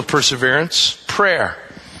the tool of perseverance, prayer,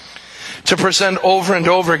 to present over and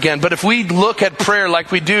over again. But if we look at prayer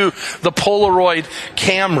like we do the Polaroid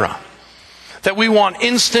camera, that we want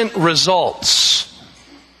instant results,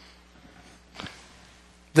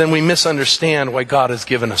 then we misunderstand why God has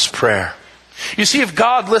given us prayer. You see,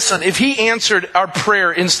 if He answered our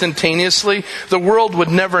prayer instantaneously, the world would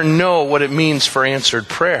never know what it means for answered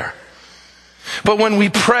prayer. But when we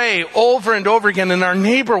pray over and over again and our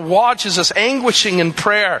neighbor watches us anguishing in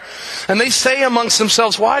prayer and they say amongst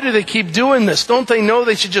themselves, why do they keep doing this? Don't they know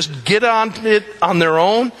they should just get on it on their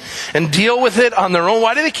own and deal with it on their own?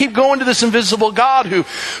 Why do they keep going to this invisible God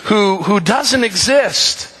who doesn't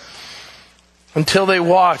exist? Until they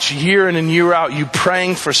watch year in and year out you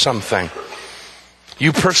praying for something,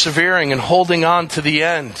 you persevering and holding on to the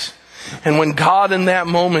end. And when God in that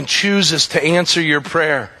moment chooses to answer your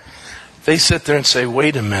prayer, they sit there and say,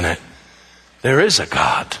 wait a minute, there is a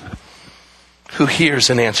God who hears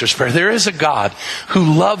and answers prayer. There is a God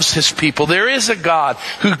who loves His people. There is a God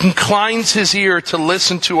who inclines His ear to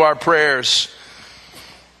listen to our prayers.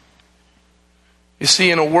 You see,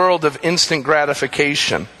 in a world of instant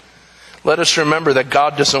gratification, let us remember that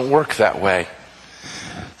God doesn't work that way.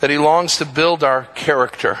 That He longs to build our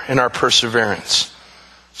character and our perseverance.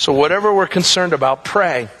 So whatever we're concerned about,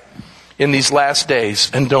 pray in these last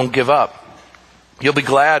days and don't give up. You'll be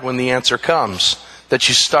glad when the answer comes that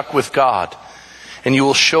you stuck with God, and you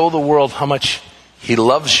will show the world how much He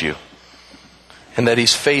loves you and that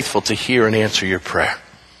He's faithful to hear and answer your prayer.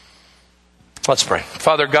 Let's pray.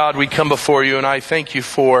 Father God, we come before You and I thank You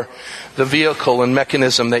for the vehicle and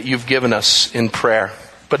mechanism that You've given us in prayer.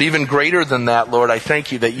 But even greater than that, Lord, I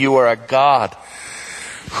thank You that You are a God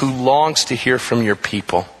who longs to hear from Your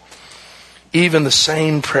people. Even the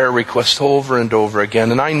same prayer request over and over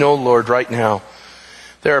again. And I know, Lord, right now,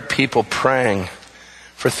 there are people praying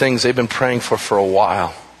for things they've been praying for a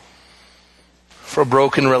while. For a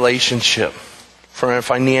broken relationship, for a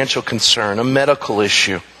financial concern, a medical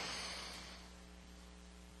issue,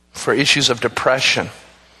 for issues of depression,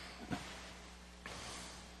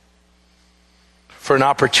 for an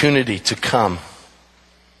opportunity to come,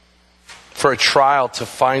 for a trial to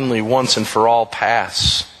finally once and for all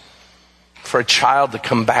pass, for a child to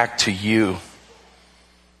come back to You.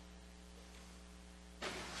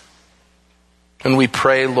 And we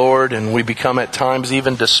pray, Lord, and we become at times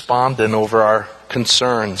even despondent over our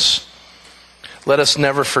concerns. Let us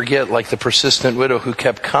never forget, like the persistent widow who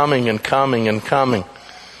kept coming and coming and coming,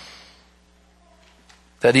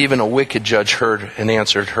 that even a wicked judge heard and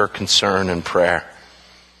answered her concern and prayer.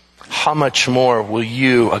 How much more will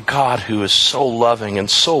You, a God who is so loving and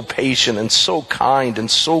so patient and so kind and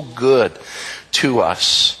so good to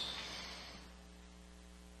us,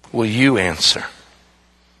 will You answer?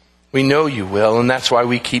 We know You will, and that's why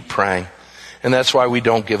we keep praying. And that's why we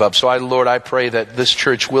don't give up. So Lord, I pray that this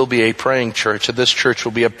church will be a praying church, that this church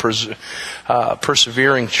will be a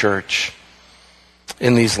persevering church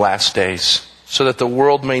in these last days, so that the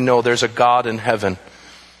world may know there's a God in heaven,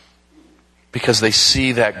 because they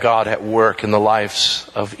see that God at work in the lives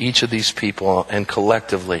of each of these people and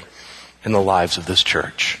collectively in the lives of this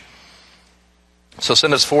church. So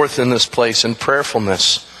send us forth in this place in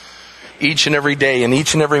prayerfulness each and every day and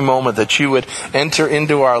each and every moment, that You would enter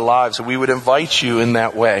into our lives, that we would invite You in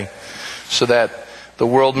that way, so that the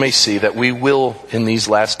world may see that we will in these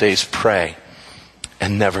last days pray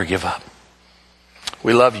and never give up.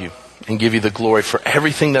 We love You and give You the glory for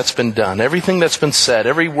everything that's been done, everything that's been said,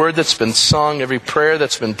 every word that's been sung, every prayer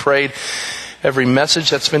that's been prayed, every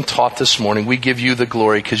message that's been taught this morning. We give You the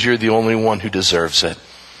glory because You're the only one who deserves it.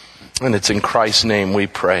 And it's in Christ's name we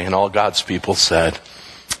pray. And all God's people said,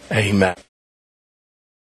 amen.